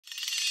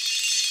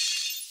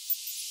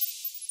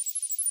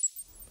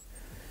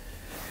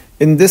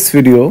In this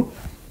video,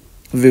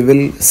 we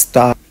will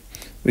start,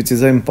 which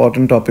is an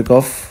important topic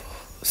of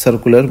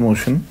circular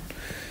motion.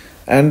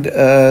 And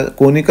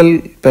conical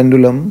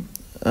pendulum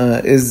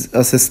is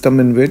a system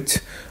in which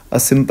a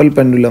simple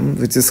pendulum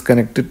which is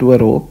connected to a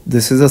rope.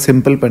 This is a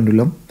simple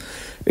pendulum.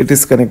 It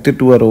is connected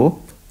to a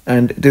rope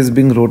and it is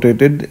being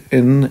rotated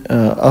in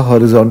a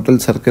horizontal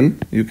circle,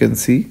 you can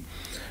see,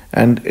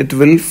 and it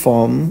will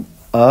form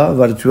a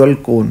virtual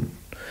cone.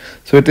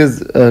 So it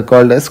is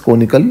called as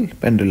conical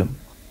pendulum.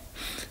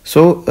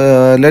 So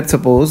let's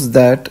suppose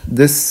that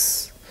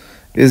this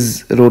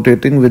is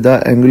rotating with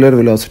the angular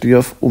velocity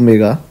of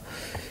omega,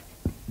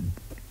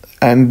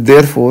 and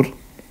therefore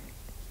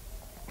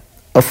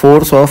a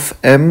force of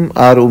m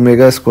r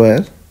omega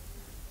square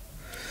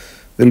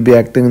will be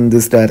acting in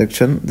this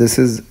direction. This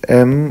is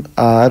m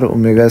r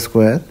omega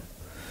square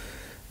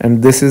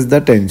and this is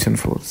the tension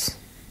force.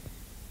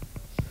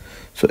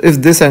 So if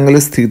this angle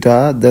is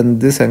theta, then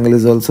this angle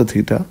is also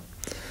theta,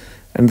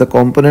 and the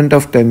component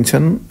of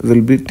tension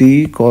will be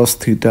t cos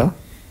theta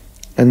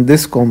and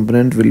this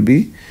component will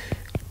be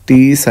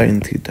t sin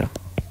theta.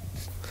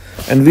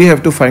 And we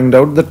have to find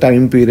out the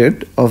time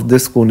period of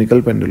this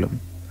conical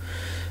pendulum.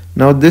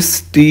 Now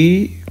this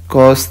t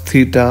cos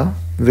theta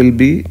will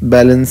be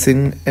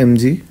balancing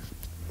mg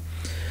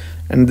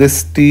and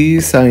this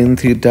t sin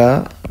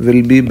theta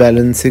will be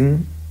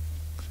balancing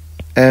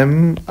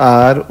m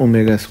r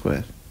omega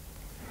square.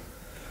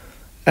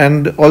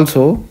 And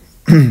also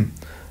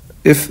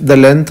if the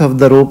length of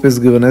the rope is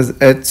given as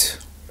h,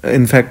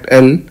 in fact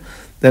L,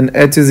 then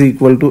h is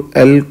equal to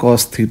L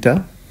cos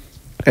theta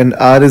and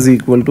r is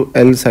equal to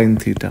L sin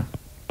theta.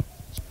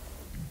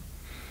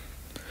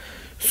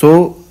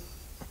 So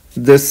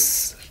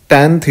this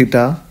tan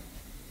theta,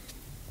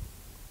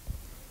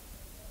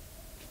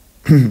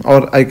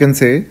 or I can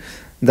say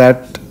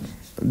that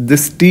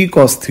this t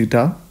cos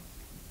theta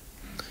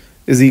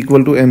is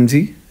equal to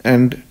mg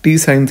and t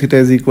sin theta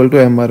is equal to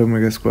m r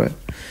omega square.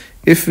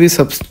 If we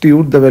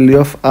substitute the value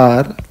of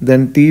r,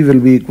 then t will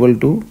be equal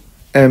to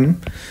m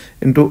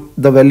into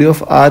the value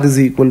of r is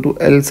equal to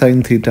L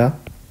sin theta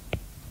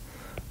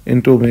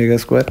into omega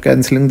square,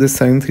 cancelling this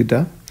sin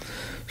theta.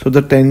 So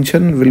the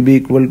tension will be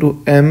equal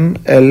to m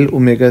L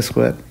omega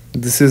square.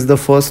 This is the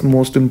first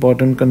most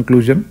important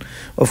conclusion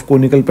of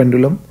conical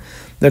pendulum,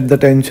 that the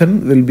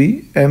tension will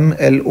be m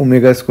L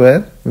omega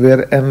square,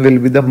 where m will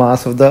be the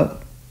mass of the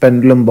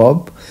pendulum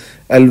bob,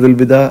 L will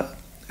be the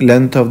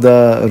length of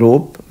the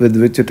rope with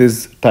which it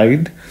is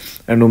tied,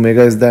 and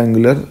omega is the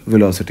angular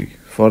velocity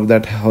for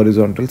that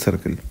horizontal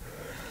circle.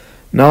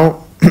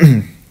 Now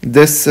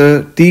this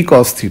t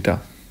cos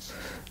theta,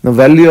 the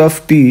value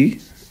of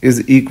t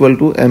is equal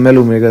to ml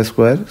omega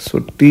square, so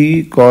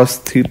t cos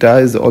theta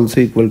is also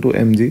equal to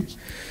mg.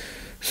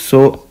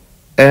 So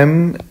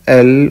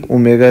ml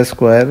omega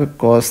square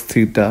cos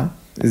theta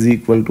is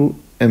equal to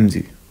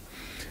mg,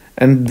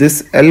 and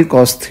this L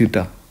cos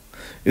theta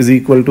is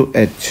equal to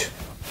h,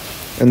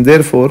 and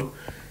therefore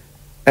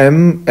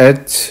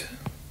mh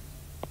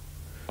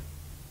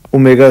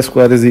omega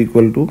square is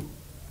equal to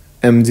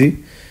mg,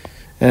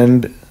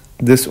 and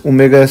this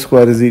omega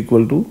square is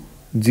equal to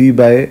g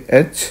by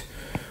h.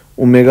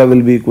 Omega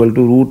will be equal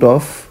to root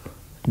of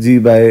g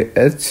by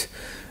h,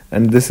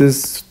 and this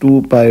is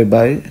 2 pi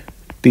by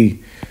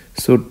t.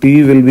 So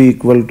t will be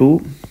equal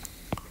to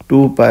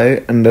 2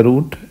 pi under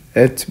root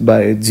h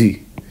by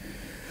g.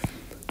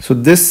 So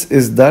this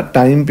is the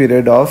time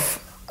period of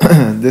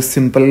this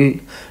simple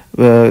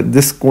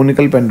this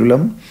conical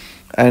pendulum,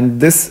 and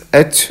this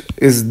h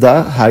is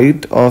the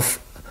height of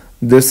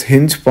this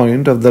hinge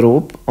point of the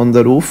rope on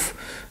the roof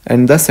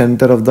and the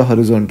center of the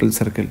horizontal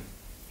circle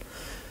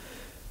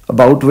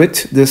about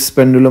which this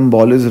pendulum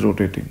ball is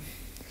rotating.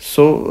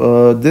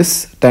 So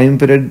this time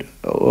period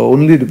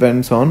only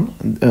depends on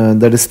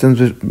the distance,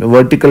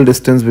 vertical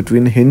distance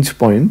between hinge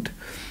point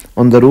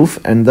on the roof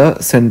and the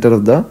center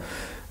of the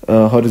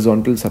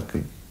horizontal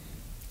circle.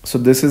 So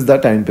this is the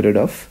time period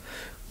of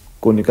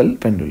conical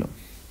pendulum.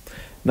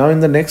 Now in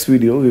the next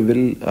video we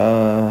will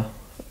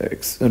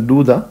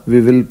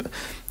we will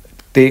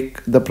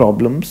take the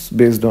problems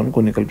based on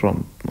conical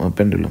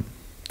pendulum.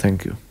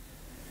 Thank you.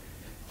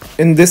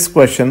 In this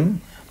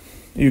question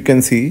you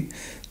can see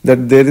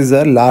that there is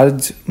a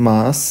large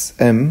mass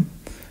m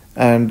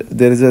and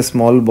there is a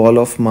small ball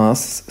of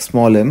mass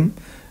small m.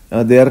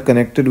 They are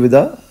connected with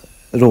a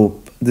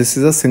rope. This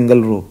is a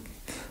single rope.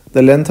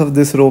 The length of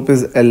this rope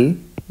is L,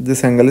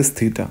 this angle is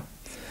theta,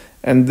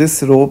 and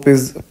this rope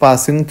is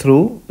passing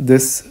through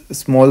this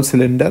small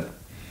cylinder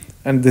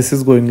and this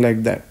is going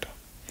like that.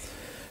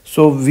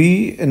 So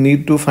we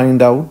need to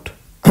find out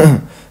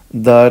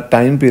the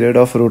time period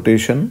of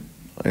rotation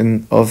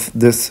of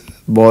this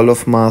ball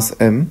of mass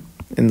m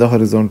in the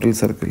horizontal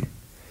circle,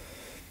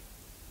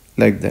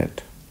 like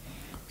that.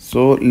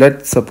 So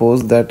let's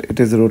suppose that it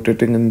is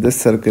rotating in this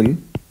circle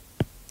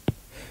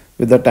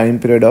with the time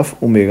period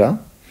of omega,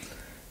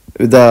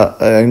 with the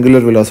angular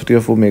velocity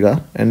of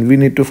omega, and we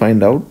need to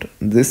find out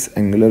this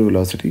angular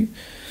velocity.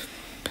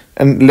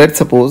 And let's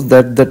suppose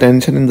that the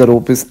tension in the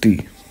rope is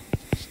T.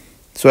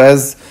 So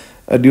as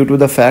due to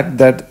the fact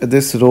that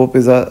this rope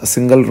is a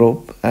single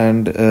rope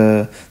and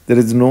there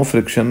is no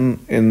friction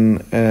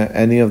in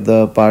any of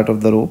the part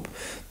of the rope.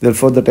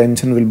 Therefore the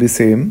tension will be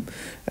same,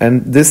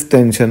 and this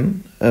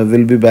tension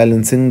will be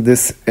balancing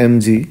this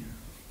mg.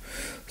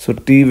 So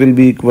T will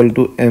be equal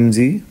to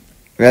mg,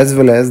 as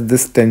well as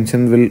this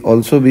tension will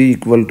also be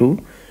equal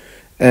to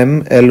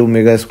ml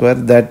omega square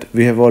that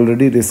we have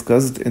already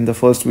discussed in the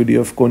first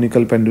video of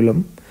conical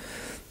pendulum.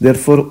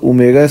 Therefore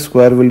omega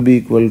square will be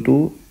equal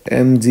to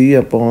mg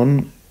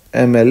upon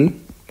ml,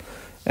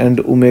 and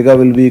omega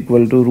will be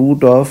equal to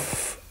root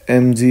of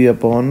mg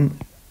upon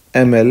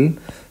ml,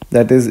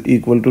 that is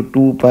equal to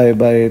 2 pi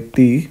by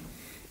t,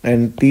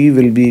 and t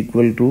will be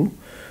equal to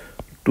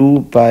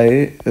 2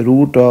 pi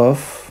root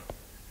of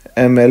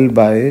ml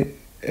by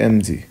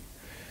mg.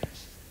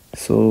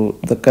 So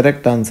the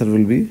correct answer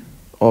will be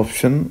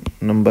option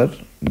number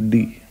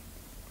D.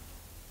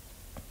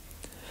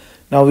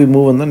 Now we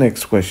move on the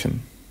next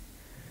question.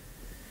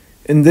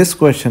 In this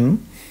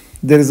question,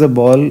 there is a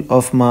ball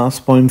of mass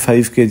 0.5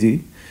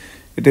 kg.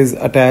 It is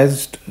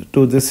attached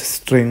to this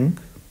string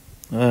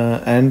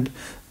and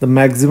the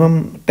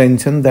maximum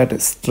tension that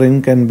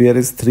string can bear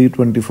is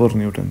 324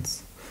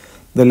 newtons.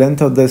 The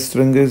length of the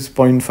string is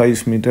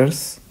 0.5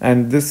 meters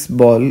and this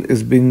ball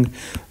is being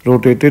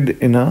rotated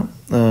in a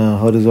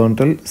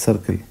horizontal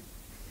circle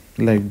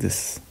like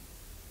this.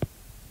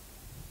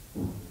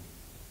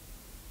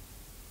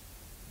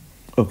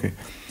 Okay,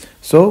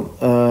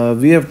 so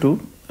we have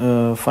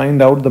to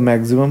find out the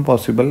maximum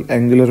possible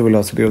angular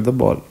velocity of the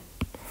ball.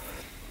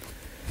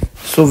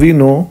 So we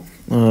know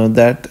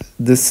that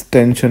this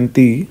tension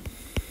T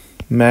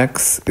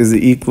max is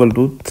equal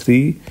to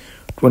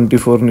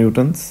 324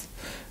 newtons,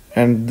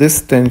 and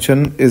this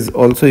tension is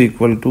also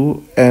equal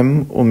to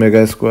m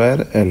omega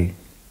square L.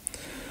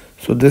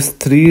 So this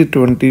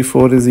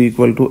 324 is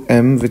equal to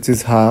m, which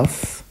is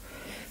half,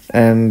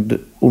 and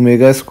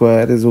omega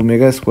square is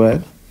omega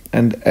square,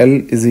 and L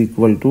is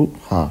equal to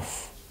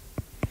half.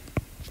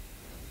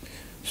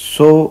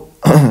 So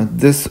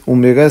this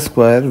omega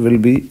square will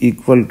be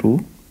equal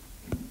to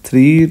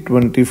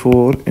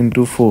 324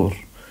 into 4,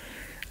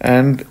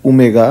 and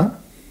omega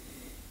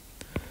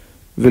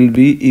will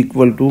be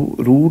equal to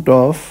root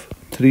of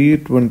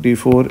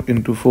 324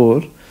 into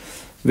 4,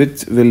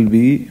 which will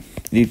be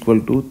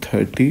equal to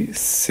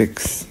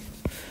 36.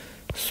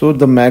 So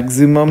the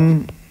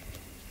maximum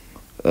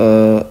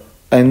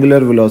angular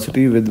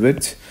velocity with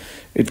which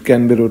it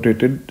can be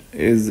rotated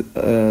is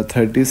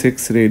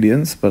 36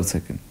 radians per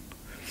second.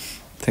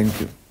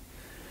 Thank you.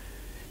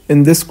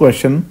 In this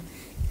question,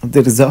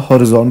 there is a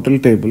horizontal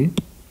table.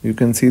 You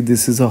can see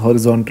this is a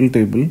horizontal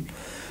table,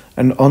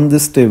 and on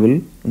this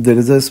table there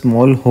is a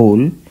small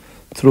hole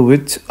through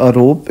which a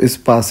rope is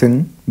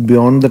passing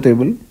beyond the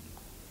table.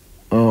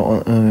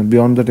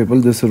 Beyond the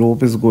table, this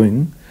rope is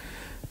going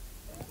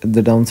at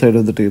the downside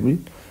of the table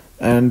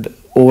and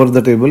over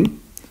the table,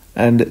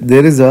 and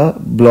there is a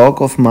block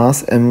of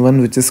mass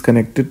m1 which is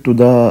connected to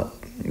the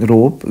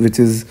rope which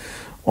is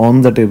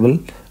on the table,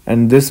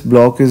 and this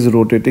block is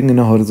rotating in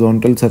a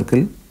horizontal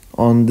circle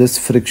on this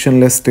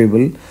frictionless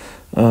table,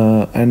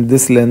 and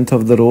this length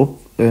of the rope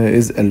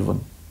is L1.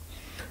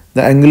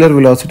 The angular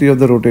velocity of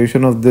the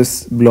rotation of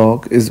this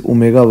block is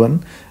omega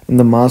 1, and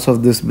the mass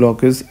of this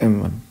block is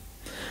m1.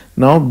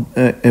 Now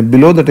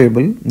below the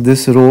table,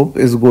 this rope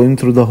is going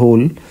through the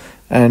hole,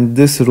 and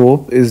this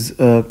rope is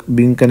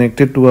being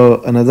connected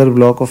to another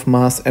block of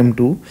mass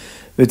m2,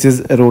 which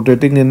is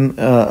rotating in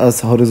a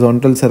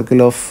horizontal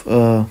circle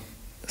of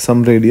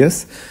some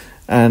radius,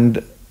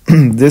 and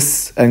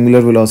this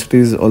angular velocity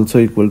is also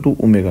equal to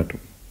omega 2.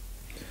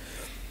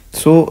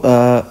 So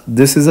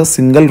this is a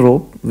single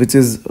rope which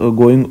is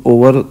going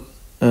over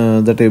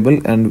the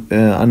table, and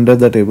under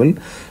the table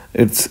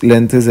its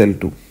length is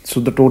L2. So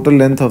the total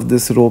length of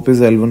this rope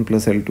is L1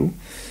 plus L2,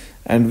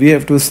 and we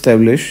have to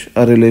establish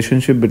a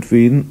relationship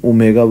between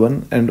omega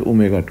 1 and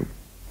omega 2.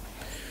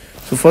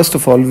 So first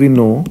of all, we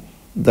know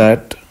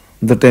that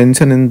the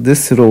tension in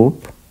this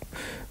rope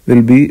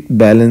will be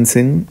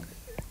balancing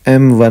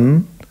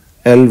m1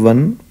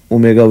 L1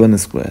 omega 1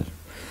 square,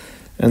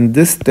 and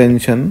this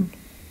tension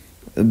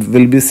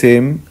will be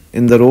same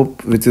in the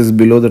rope which is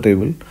below the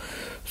table.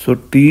 So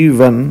T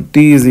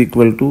is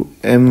equal to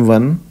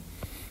m1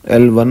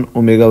 L1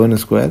 omega 1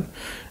 square,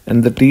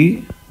 and the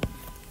T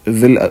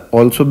will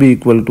also be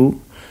equal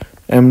to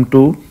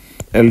m2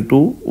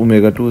 L2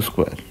 omega 2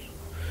 square.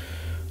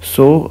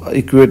 So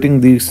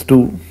equating these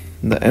two,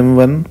 the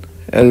m1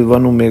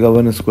 L1 omega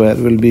 1 square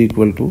will be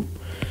equal to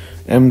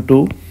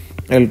m2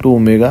 L2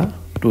 omega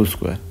 2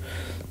 square.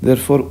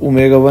 Therefore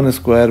omega 1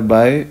 square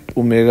by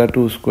omega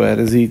 2 square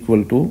is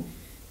equal to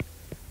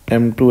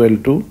m2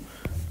 L2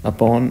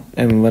 upon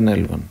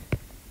m1 L1.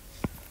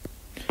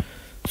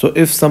 So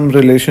if some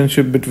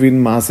relationship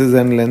between masses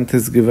and length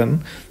is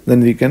given,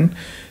 then we can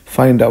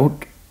find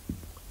out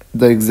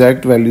the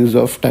exact values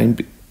of time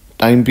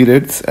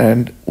periods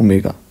and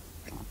omega.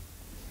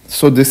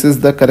 So this is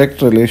the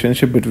correct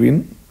relationship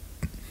between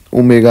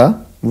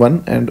omega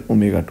 1 and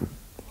omega 2.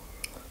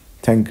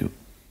 Thank you.